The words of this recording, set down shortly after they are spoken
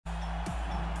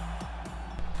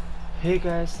Hey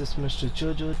guys, this is Mr.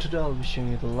 Jojo. Today I'll be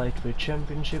showing you the lightweight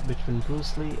championship between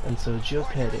Bruce Lee and Sergio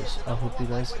Pettis. I hope you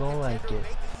guys gonna like it.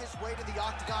 Making his way to the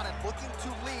octagon and looking to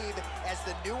leave as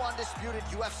the new undisputed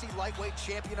UFC lightweight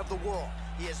champion of the world.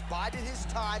 He has bided his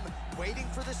time, waiting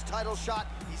for this title shot.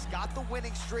 He's got the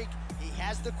winning streak. He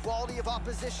has the quality of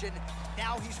opposition.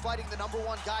 Now he's fighting the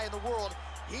 #1 guy in the world.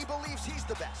 He believes he's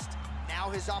the best.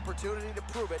 Now his opportunity to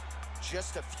prove it,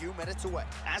 just a few minutes away.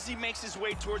 As he makes his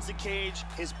way towards the cage,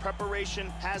 his preparation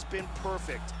has been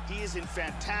perfect. He is in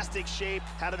fantastic shape,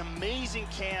 had an amazing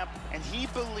camp, and he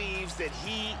believes that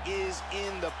he is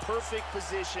in the perfect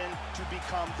position to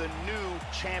become the new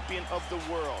champion of the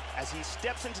world. As he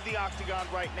steps into the octagon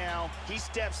right now, he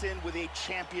steps in with a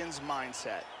champion's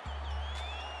mindset.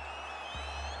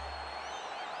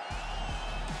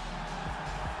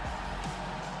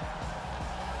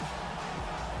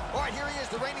 All right, here he is,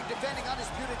 the reigning defending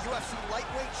undisputed UFC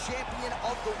lightweight champion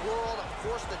of the world. Of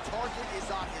course, the target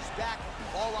is on his back.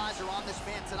 All eyes are on this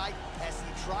man tonight as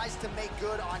he tries to make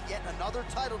good on yet another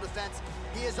title defense.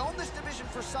 He has owned this division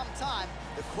for some time.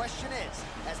 The question is,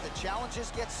 as the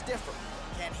challenges get stiffer,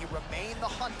 can he remain the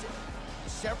hunted?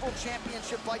 Several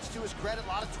championship fights to his credit, a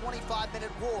lot of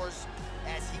 25-minute wars.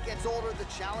 As he gets older, the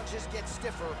challenges get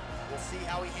stiffer. We'll see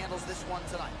how he handles this one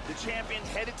tonight. The champion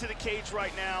headed to the cage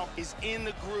right now is in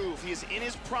the groove. He is in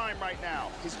his prime right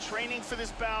now. His training for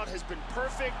this bout has been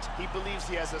perfect. He believes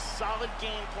he has a solid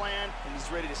game plan, and he's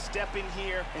ready to step in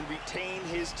here and retain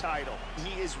his title.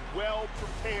 He is well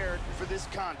prepared for this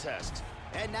contest.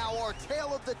 And now our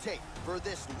tale of the tape for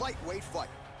this lightweight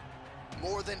fight.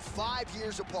 More than 5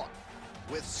 years apart,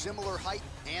 with similar height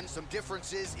and some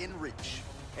differences in reach.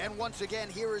 And once again,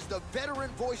 here is the veteran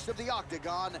voice of the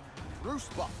octagon, Bruce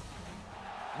Buff.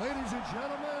 Ladies and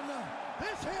gentlemen,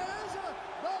 this is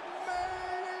the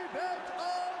main event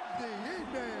of the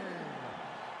evening.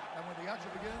 And when the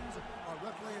action begins, our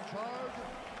referee in charge,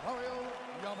 Mario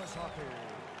Yamasaki.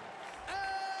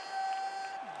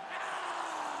 And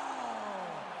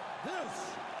now,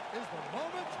 this is the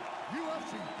moment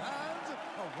UFC fans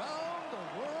around the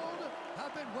world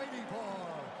have been waiting for.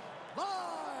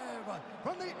 Live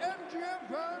from the MGM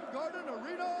Grand Garden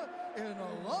Arena in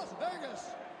Las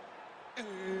Vegas. It's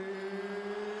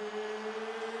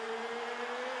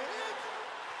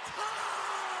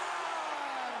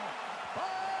time!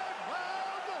 5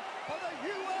 rounds for the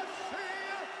UFC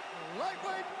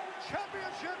Lightweight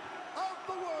Championship of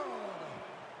the world.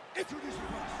 Introducing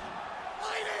first,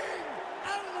 fighting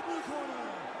out of the blue corner.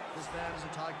 This man is a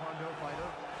Taekwondo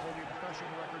fighter holding a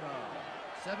professional record of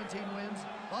 17 wins,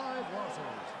 5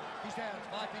 losses. He stands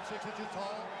 5 feet 6 inches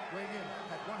tall, weighing in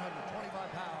at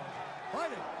 125 pounds.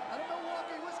 Fighting out of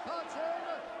Milwaukee, Wisconsin,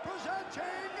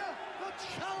 presenting the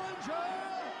challenger,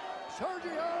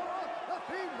 Sergio the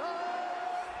Pettis.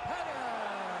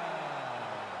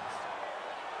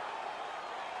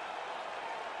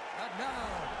 And now,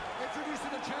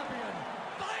 introducing the champion,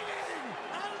 fighting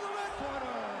out of the red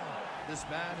corner. This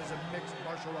man is a mixed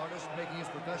martial artist making his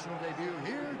professional debut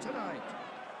here tonight.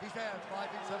 He stands 5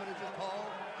 feet 7 inches tall,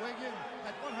 weighing in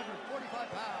at 145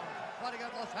 pounds, fighting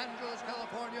out Los Angeles,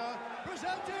 California,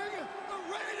 presenting the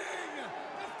reigning,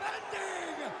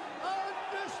 defending,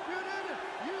 undisputed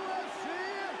UFC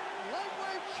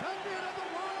lightweight champion of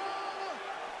the world,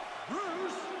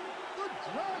 Bruce the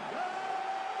Dragon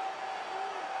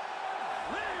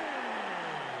Lee.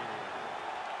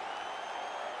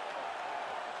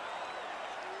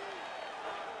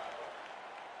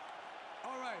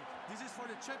 This is for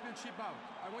the championship bout.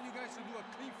 I want you guys to do a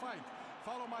clean fight.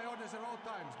 Follow my orders at all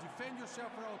times. Defend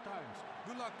yourself at all times.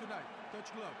 Good luck tonight. Touch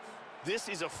gloves. This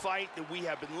is a fight that we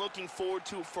have been looking forward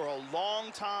to for a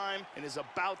long time and is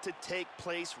about to take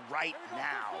place right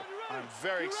now. I'm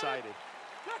very excited.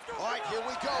 All right, here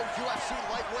we go. UFC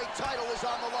lightweight title is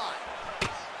on the line.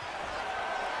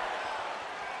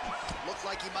 Looked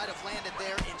like he might have landed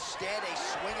there. Instead, a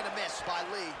swing and a miss by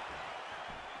Lee.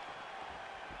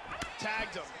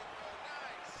 Tagged him.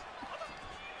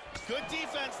 Good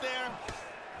defense there.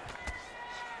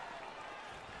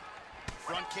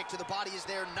 Front kick to the body is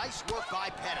there. Nice work by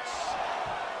Pettis.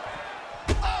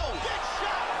 Oh, good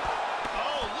shot.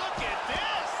 Oh, look at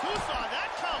this. Who saw that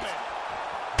coming?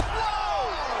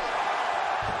 Whoa!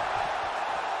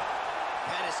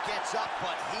 Pettis gets up,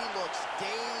 but he looks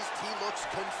dazed. He looks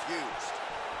confused.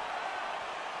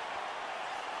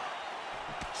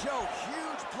 Joe,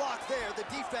 huge block there. The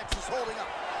defense is holding up.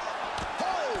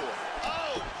 Oh!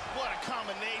 Oh, what a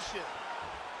combination.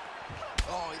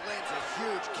 Oh, he lands a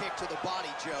huge kick to the body,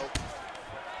 Joe.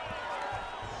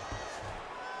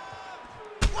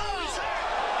 Oh!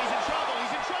 He's in trouble.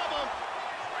 He's in trouble.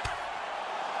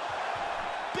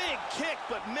 Big kick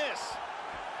but miss.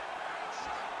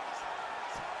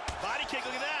 Body kick,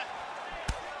 look at that.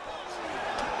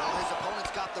 Well, his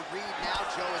opponent's got the read now,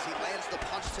 Joe, as he lands the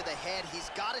punch to the head.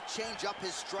 He's got to change up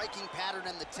his striking pattern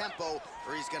and the tempo,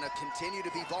 or he's going to continue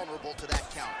to be vulnerable to that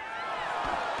count.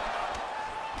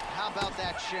 How about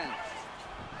that shin?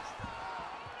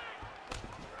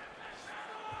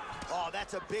 Oh,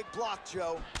 that's a big block,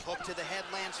 Joe. Hook to the head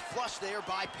lands flush there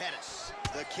by Pettis.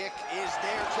 The kick is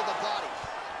there to the body.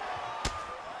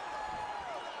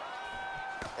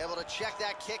 Able to check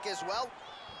that kick as well.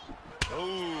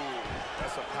 Ooh,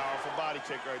 that's a powerful body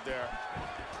kick right there.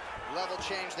 Level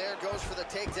change there, goes for the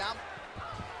takedown.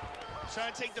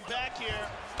 Trying to take the back here.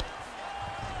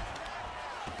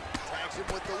 Tags him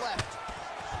with the left.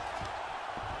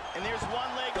 And there's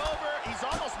one leg over. He's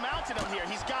almost mounted him here.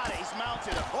 He's got it. He's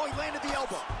mounted him. Oh, he landed the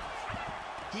elbow.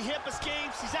 He hip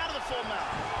escapes. He's out of the full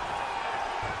mount.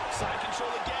 Side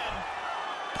control again.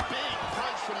 Big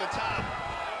punch from the top.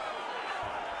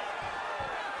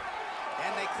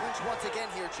 And they clinch once again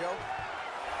here, Joe.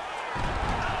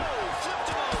 Oh, flipped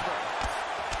him over.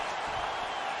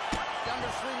 Under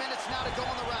 3 minutes now to go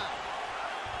in the round.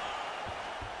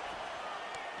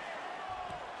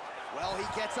 Well, he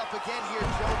gets up again here,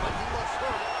 Joe, but he looks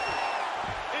hurt.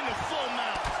 In the full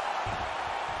mount.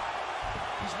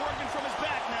 He's working from his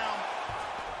back now.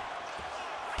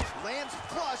 Lands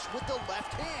flush with the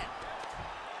left hand.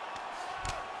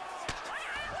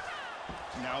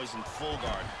 Now he's in full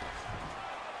guard.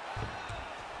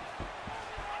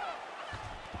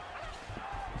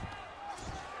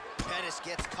 Pettis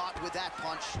gets caught with that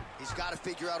punch. He's got to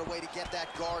figure out a way to get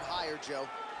that guard higher, Joe.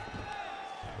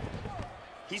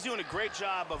 He's doing a great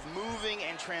job of moving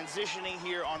and transitioning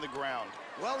here on the ground.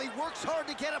 Well, he works hard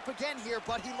to get up again here,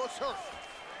 but he looks hurt.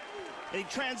 And he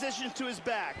transitions to his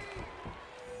back.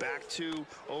 Back to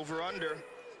over-under.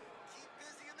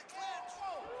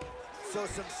 So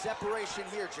some separation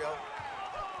here, Joe.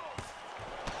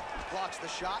 Blocks the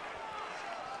shot.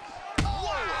 Oh!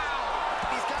 Wow!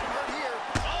 He's gotten hurt here.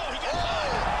 Oh, he got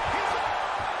caught.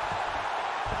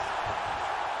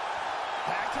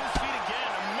 Back to his feet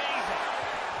again. Amazing.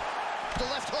 The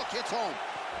left hook hits home.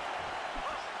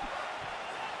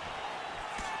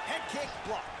 Head kick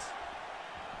blocked.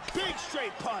 Big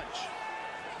straight punch.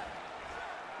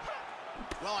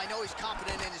 Well, I know he's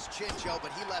confident in his chin, Joe,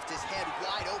 but he left his head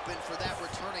wide open for that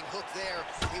returning hook there.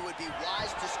 He would be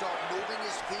wise to start moving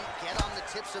his feet, get on the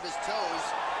tips of his toes,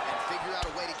 and figure out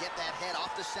a way to get that head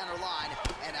off the center line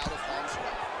and out of harm's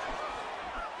way.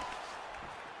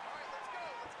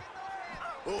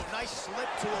 Oh, nice slip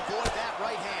to avoid that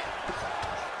right hand.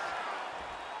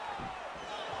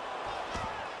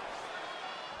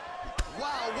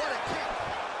 Wow, what a kick.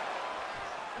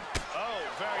 Oh,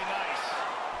 very nice.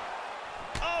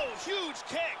 Oh, huge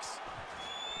kicks.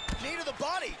 Knee to the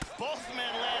body. Both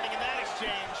men landing in that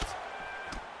exchange.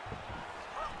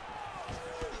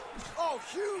 Oh,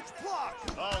 huge block.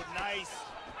 Oh, nice.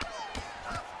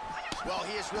 Well,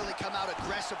 he has really come out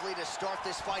aggressively to start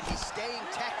this fight. He's staying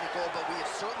technical, but we have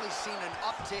certainly seen an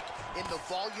uptick in the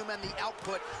volume and the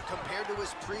output compared to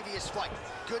his previous fight.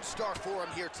 Good start for him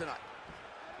here tonight.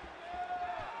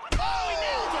 Oh, he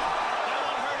nailed him. That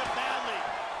one hurt him badly.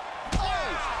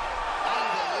 Oh!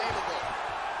 Unbelievable.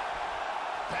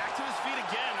 Back to his feet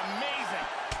again. Amazing.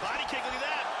 Body kick, look at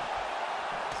that.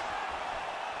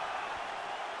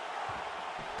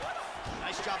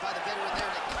 Nice job by the veteran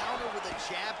there to counter with a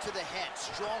jab to the head.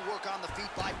 Strong work on the feet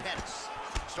by Pettis.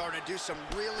 Starting to do some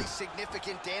really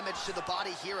significant damage to the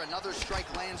body here. Another strike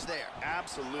lands there.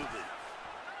 Absolutely.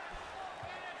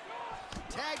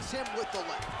 Tags him with the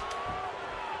left.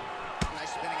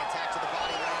 Nice spinning attack to the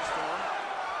body lands for him.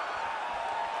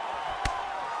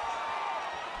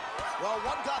 Well,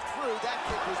 one got through. That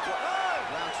kick was good.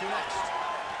 Round two next.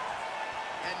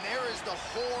 And there is the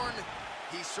horn.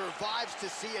 He survives to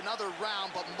see another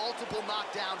round, but multiple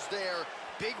knockdowns there.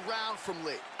 Big round from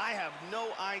Lee. I have no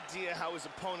idea how his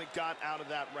opponent got out of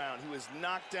that round. He was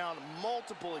knocked down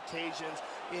multiple occasions,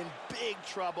 in big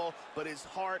trouble, but his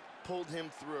heart pulled him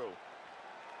through.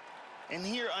 And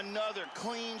here another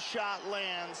clean shot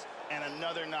lands and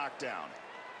another knockdown.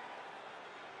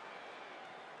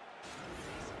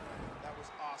 That was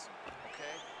awesome,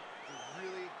 okay? He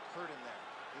really hurt him there.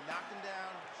 He knocked him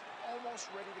down, almost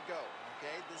ready to go,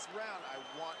 okay? This round, I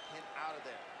want him out of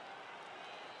there.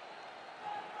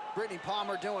 Brittany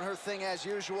Palmer doing her thing as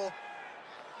usual.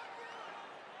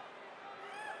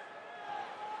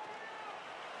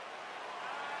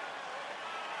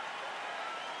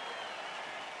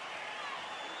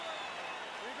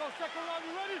 Second round,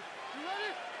 you ready? You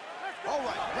ready? Let's go. All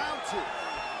right, round two.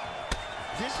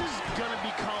 This is going to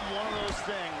become one of those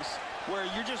things where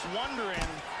you're just wondering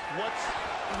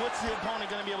what's the opponent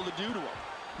going to be able to do to him.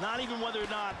 Not even whether or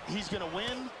not he's going to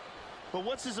win, but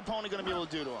what's his opponent going to be able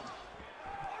to do to him.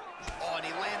 Oh, and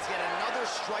he lands yet another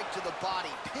strike to the body.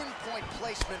 Pinpoint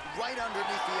placement right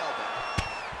underneath the elbow.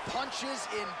 Punches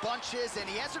in bunches, and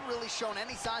he hasn't really shown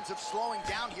any signs of slowing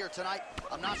down here tonight.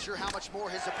 I'm not sure how much more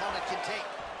his opponent can take.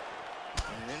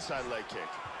 And an inside leg kick.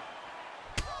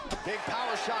 Big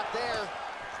power shot there.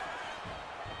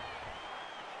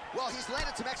 Well, he's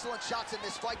landed some excellent shots in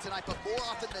this fight tonight, but more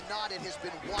often than not, it has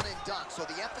been one and done. So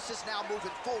the emphasis now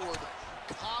moving forward,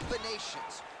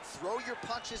 combinations. Throw your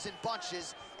punches in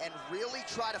bunches and really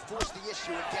try to force the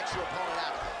issue and get your opponent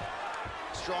out of it.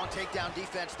 Strong takedown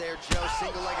defense there, Joe.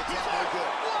 Single leg attempt, no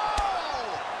good.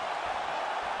 Whoa!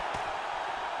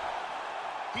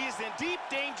 He is in deep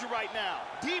danger right now.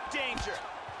 Deep danger.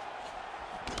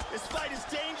 This fight is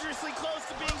dangerously close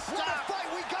to being stopped. What a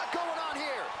fight we got going on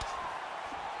here.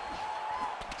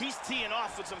 He's teeing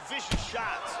off with some vicious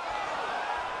shots.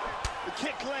 The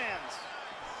kick lands.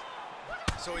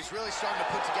 So he's really starting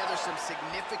to put together some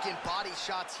significant body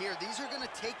shots here. These are going to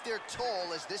take their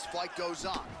toll as this fight goes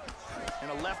on.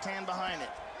 And a left hand behind it.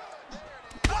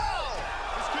 Whoa!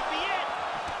 This could be it.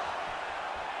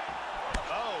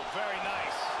 Oh, very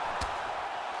nice.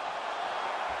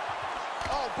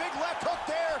 Oh, big left hook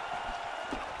there.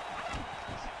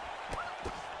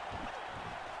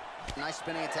 Nice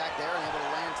spinning attack there, and able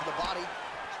to land to the body.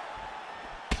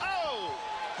 Oh,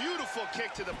 beautiful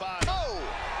kick to the body. Oh!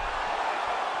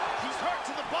 He's hurt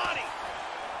to the body.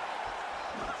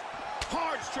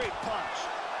 Hard straight punch.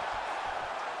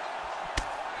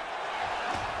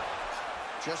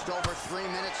 Just over 3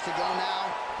 minutes to go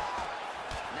now.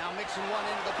 Now mixing one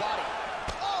into the body.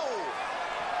 Oh!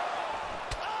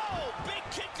 Oh, big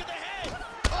kick to the head.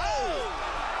 Oh!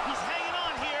 He's hanging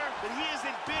on here, but he is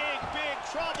in big, big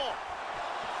trouble.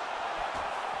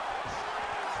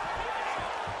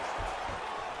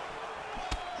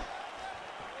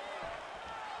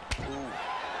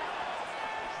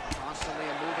 Constantly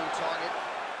a moving target.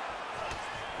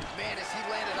 Man, as he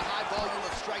landed a high volume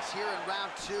of strikes here in round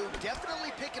 2,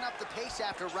 definitely picking up the pace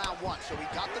after round 1. So he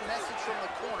got the message from the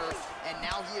corner, and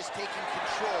now he is taking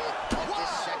control of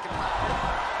this second round.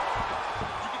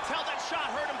 You can tell that shot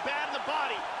hurt him bad in the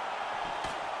body.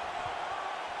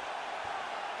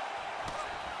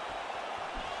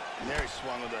 And there he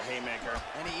swung with a haymaker.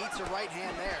 And he eats a right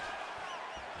hand there.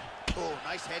 Oh,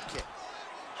 nice head kick.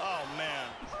 Oh, man.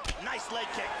 Nice leg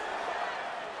kick.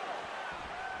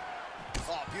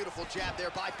 Oh, beautiful jab there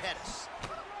by Pettis.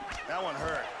 That one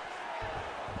hurt.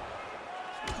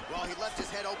 Well, he left his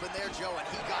head open there, Joe, and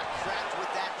he got cracked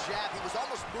with that jab. He was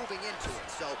almost moving into it.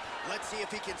 So let's see if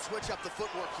he can switch up the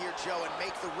footwork here, Joe, and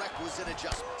make the requisite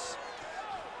adjustments.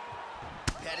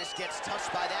 Pettis gets touched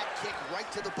by that kick right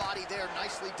to the body there.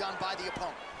 Nicely done by the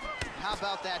opponent. How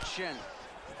about that shin?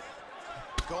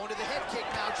 Going to the head kick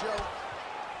now, Joe.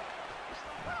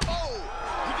 Oh!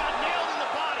 He got nailed in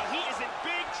the body. He is in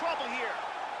big trouble here.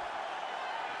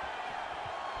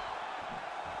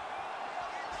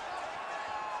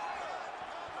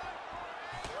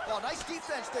 Oh, nice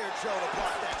defense there, Joe, to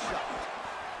block that shot.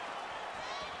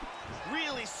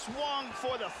 Really swung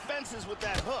for the fences with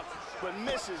that hook, but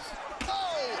misses.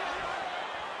 Oh!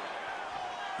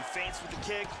 He feints with the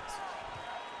kick.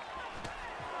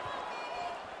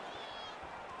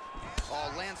 Oh,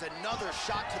 lands another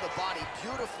shot to the body,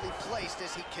 beautifully placed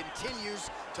as he continues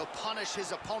to punish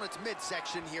his opponent's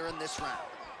midsection here in this round.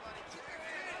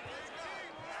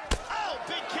 Oh,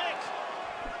 big kick!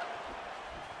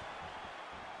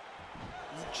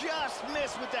 Just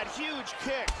missed with that huge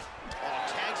kick. Oh,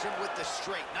 tags him with the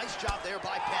straight. Nice job there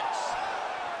by Pettis.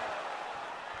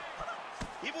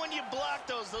 Even when you block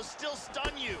those still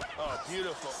stun you. Oh,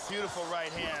 beautiful, beautiful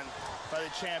right hand by the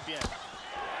champion.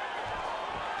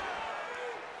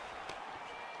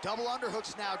 Double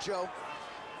underhooks now, Joe.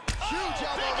 Oh, Huge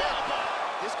elbow big there. elbow.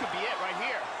 This could be it right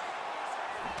here.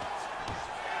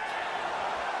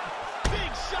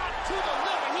 Big shot to the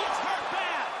liver. He is hurt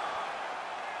bad.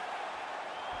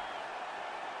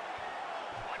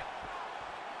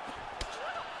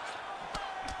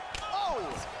 Oh,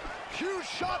 huge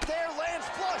shot there, lands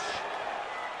flush.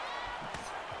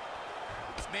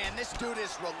 Man, this dude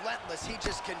is relentless. He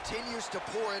just continues to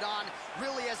pour it on.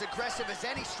 Really as aggressive as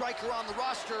any striker on the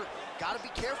roster. Got to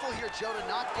be careful here, Joe, to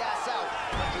not gas out.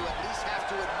 But you at least have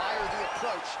to admire the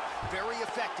approach. Very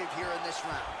effective here in this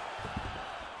round.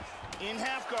 In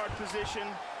half guard position.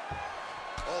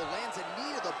 Oh, lands a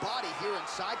knee to the body here in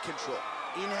side control.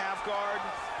 In half guard.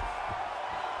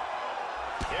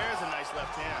 There's a nice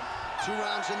left hand. 2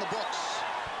 rounds in the books.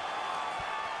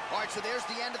 All right, so there's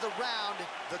the end of the round.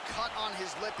 The cut on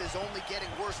his lip is only getting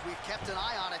worse. We've kept an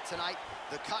eye on it tonight.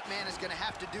 The cut man is going to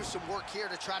have to do some work here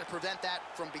to try to prevent that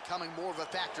from becoming more of a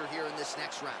factor here in this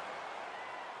next round.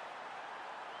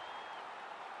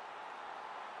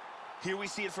 Here we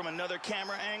see it from another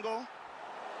camera angle.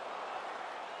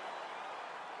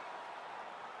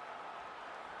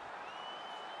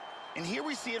 And here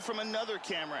we see it from another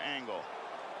camera angle.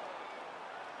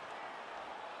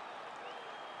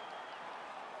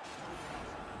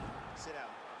 Sit down,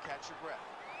 catch your breath.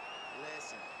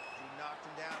 Listen, you knocked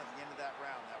him down at the end of that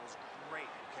round. That was great,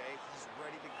 okay? He's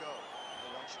ready to go.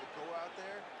 I want you to go out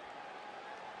there.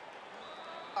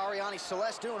 Ariane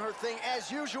Celeste doing her thing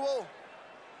as usual.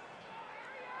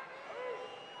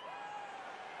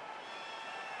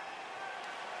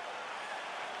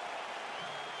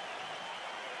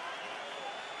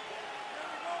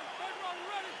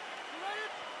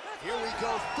 Here we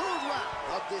go, third round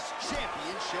of this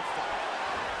championship fight.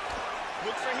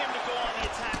 Look for him to go on the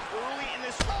attack early in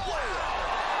this round.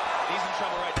 He's in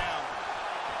trouble right now.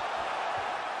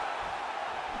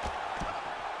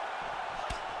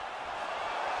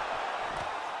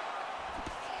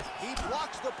 He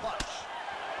blocks the punch.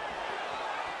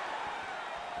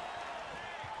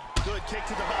 Good kick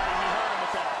to the body. He hurt him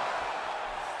with that.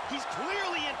 He's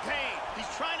clearly in pain. He's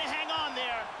trying to hang on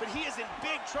there, but he is in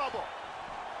big trouble.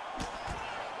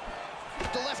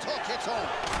 The left hook hits home.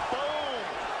 Boom!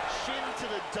 Shin to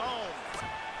the dome.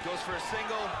 Goes for a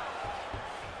single.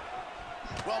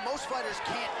 Well, most fighters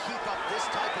can't keep up this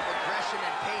type of aggression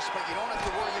and pace, but you don't have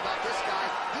to worry about this guy.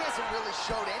 He hasn't really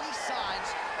showed any signs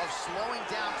of slowing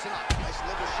down tonight. Nice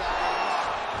liver shot.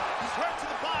 He's hurt to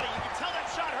the body. You can tell that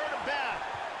shot hurt him bad.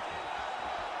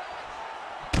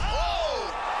 Oh!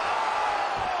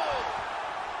 Oh!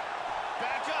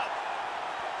 Back up.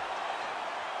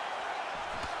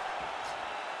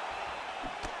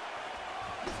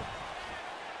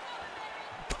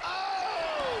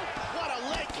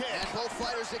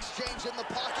 Fighters exchange in the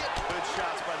pocket. Good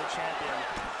shots by the champion.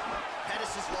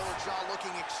 Pettis' lower jaw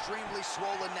looking extremely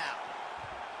swollen now.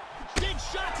 Big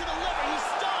shot to the liver. He's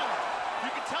stunned. You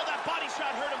can tell that body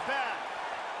shot hurt him bad.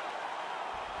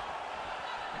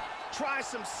 Tries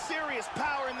some serious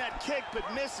power in that kick, but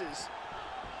misses.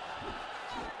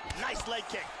 Nice leg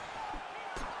kick.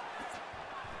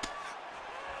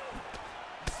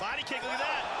 Body kick, look at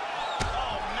that.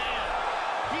 Oh, man.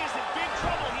 He is in big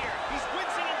trouble here. He's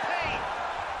wincing in pain.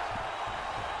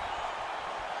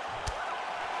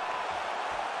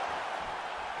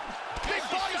 Big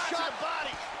body shot to the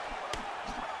body.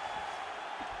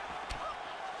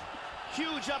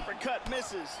 Huge uppercut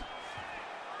misses.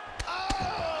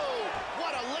 Oh!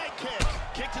 What a leg kick.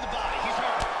 Kick to the body. He's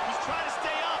hurt. He's trying to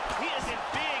stay up. He is in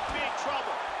big, big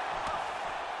trouble.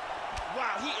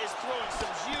 Wow, he is throwing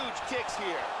some huge kicks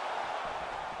here.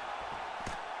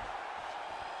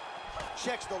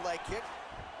 Checks the leg kick.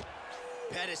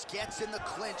 Pettis gets in the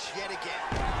clinch yet again.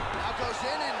 Now goes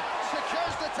in and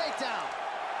secures the takedown.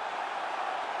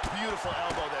 Beautiful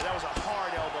elbow there. That was a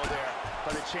hard elbow there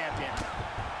by the champion.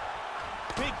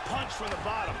 Big punch from the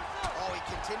bottom. Oh, he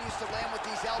continues to land with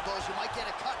these elbows. You might get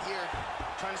a cut here.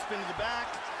 Trying to spin to the back.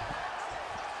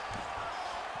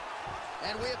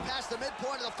 And we have passed the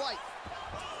midpoint of the fight.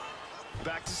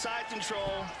 Back to side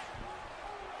control.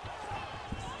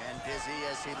 And busy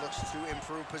as he looks to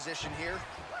improve position here.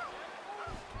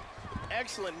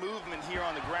 Excellent movement here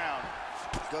on the ground.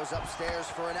 Goes upstairs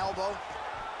for an elbow.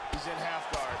 He's in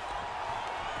half guard.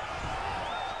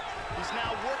 He's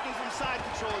now working from side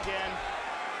control again.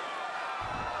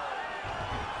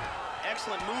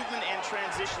 Excellent movement and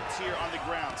transitions here on the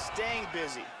ground. Staying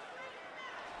busy.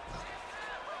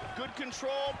 Good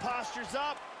control, postures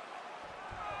up.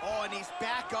 Oh, and he's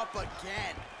back up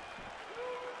again.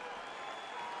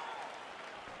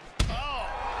 Oh,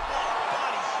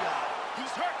 body shot.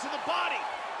 He's hurt to the body.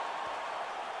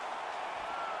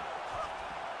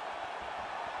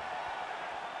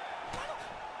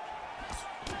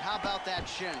 How about that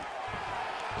shin?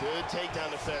 Good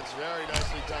takedown defense. Very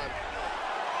nicely done.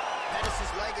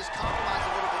 Pettis' leg is compromised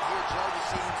a little bit here, Joe. You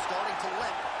see him starting to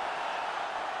limp.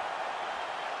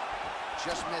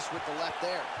 Just missed with the left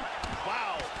there.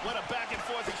 Wow, what a back and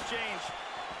forth exchange.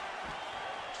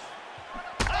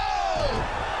 Oh!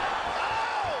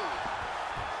 Oh!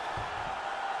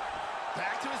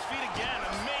 Back to his feet again.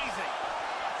 Amazing.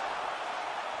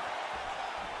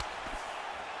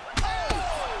 Oh!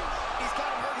 He's got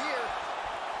him hurt here.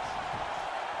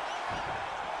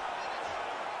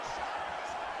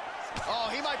 Oh,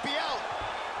 he might be out.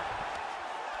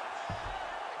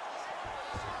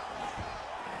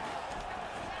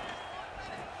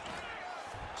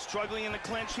 Struggling in the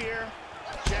clinch here.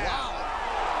 Jab. Wow.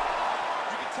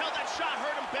 You can tell that shot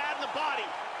hurt him bad in the body.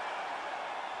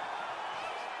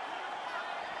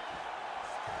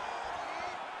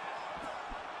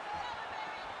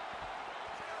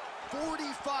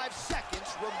 45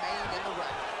 seconds remain in the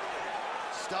round.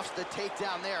 Stuffs the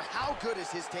takedown there. How good is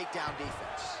his takedown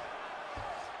defense?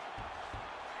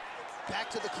 Back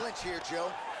to the clinch here,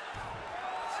 Joe.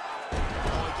 Oh,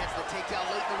 he gets the takedown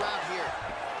late in the round here.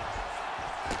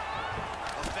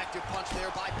 Effective punch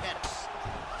there by Pettis.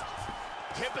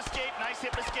 Hip escape, nice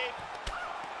hip escape.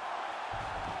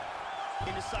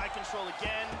 Into side control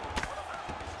again.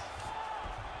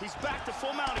 He's back to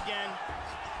full mount again.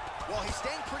 Well, he's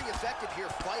staying pretty effective here,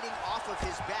 fighting off of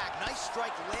his back. Nice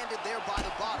strike landed there by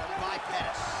the bottom by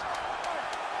Pettis.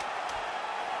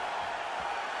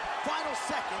 Final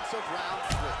seconds of round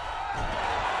 3.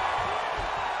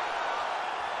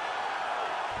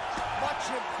 Much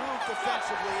improved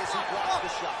defensively as he blocks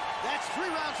the shot. That's 3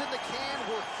 rounds in the can.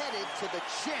 We're headed to the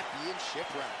championship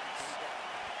rounds.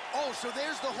 Oh, so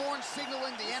there's the horn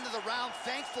signaling the end of the round.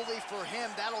 Thankfully for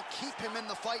him, that'll keep him in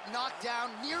the fight. Knocked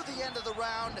down near the end of the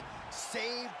round.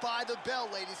 Saved by the bell,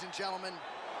 ladies and gentlemen.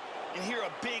 And here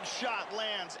a big shot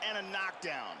lands and a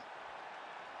knockdown.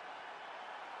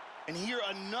 And here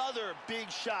another big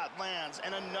shot lands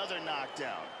and another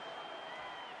knockdown.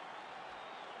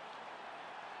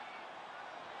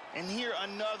 And here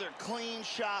another clean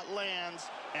shot lands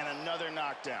and another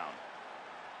knockdown.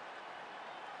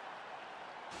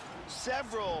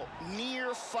 Several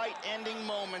near fight-ending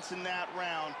moments in that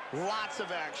round. Lots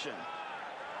of action.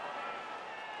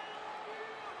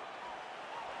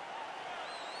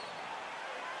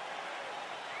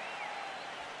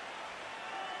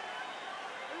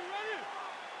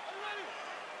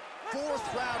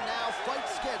 Fourth round now, fight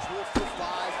scheduled for 5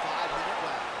 5-minute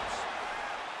rounds.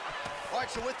 All right,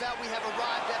 so with that, we have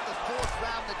arrived at the 4th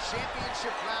round. The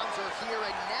championship rounds are here,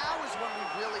 and now is when we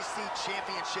really see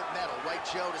championship metal, right,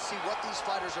 Joe? To see what these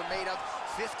fighters are made of.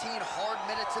 15 hard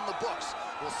minutes in the books.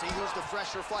 We'll see who's the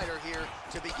fresher fighter here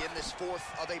to begin this 4th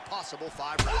of a possible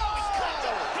 5 rounds. He's got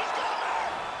him!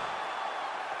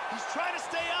 He's trying to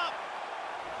stay up.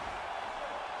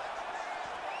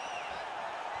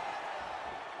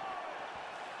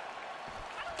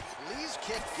 Lee's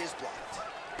kick is blocked.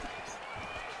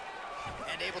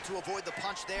 And able to avoid the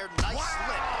punch there. Nice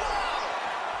slip.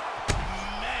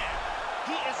 Man,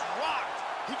 he is rocked.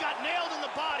 He got nailed in the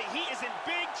body. He is in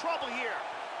big trouble here.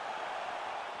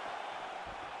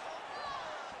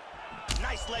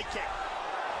 Nice leg kick.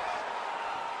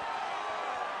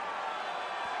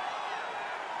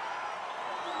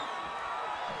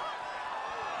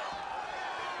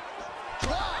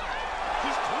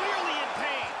 He's clearly in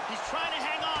pain. He's trying to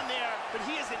hang on there, but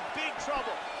he is in big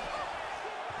trouble.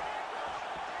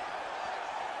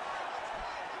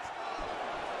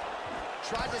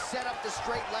 Tried to set up the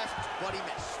straight left, but he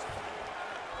missed.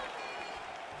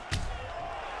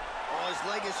 Oh, his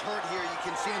leg is hurt here. You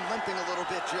can see him limping a little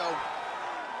bit, Joe.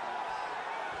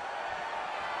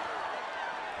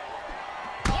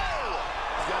 Oh!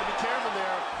 He's got to be careful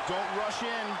there. Don't rush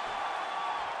in.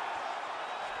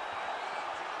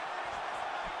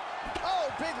 Oh,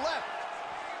 big left.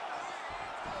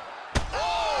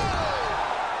 Oh!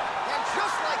 And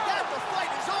just like that, the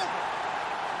fight is over.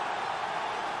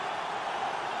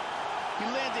 He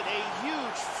landed a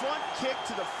huge front kick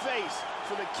to the face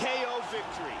for the KO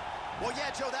victory. Well,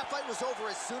 yeah, Joe, that fight was over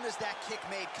as soon as that kick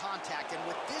made contact. And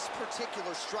with this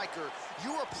particular striker,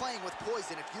 you are playing with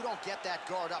poison if you don't get that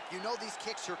guard up. You know these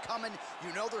kicks are coming.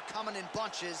 You know they're coming in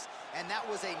bunches. And that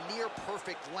was a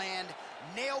near-perfect land.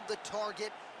 Nailed the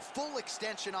target. Full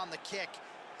extension on the kick.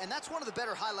 And that's one of the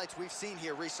better highlights we've seen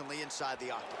here recently inside the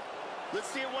octagon.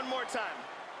 Let's see it one more time.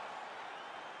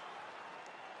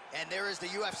 And there is the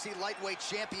UFC lightweight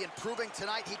champion proving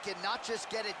tonight he can not just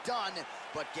get it done,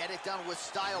 but get it done with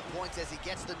style points as he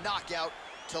gets the knockout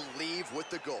to leave with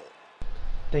the gold.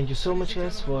 Thank you so much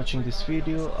guys for watching this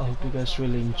video. I hope you guys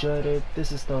really enjoyed it.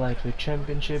 This is the lightweight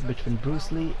championship between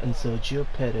Bruce Lee and Sergio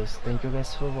Pettis. Thank you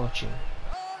guys for watching.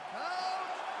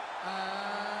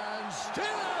 And still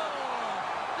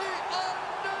the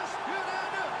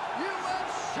undisputed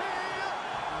UFC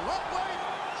lightweight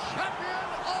champion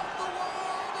of the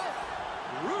world,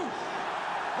 Bruce Lee.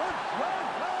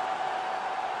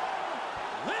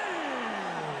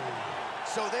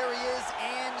 So there he is,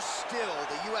 and still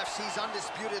the UFC's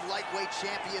undisputed lightweight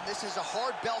champion. This is a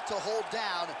hard belt to hold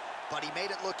down, but he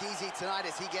made it look easy tonight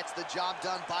as he gets the job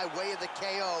done by way of the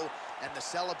KO. And the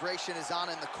celebration is on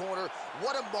in the corner.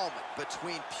 What a moment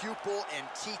between pupil and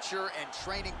teacher and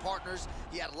training partners.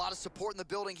 He had a lot of support in the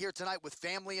building here tonight with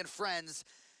family and friends.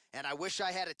 And I wish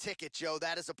I had a ticket, Joe.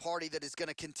 That is a party that is going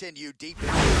to continue deep in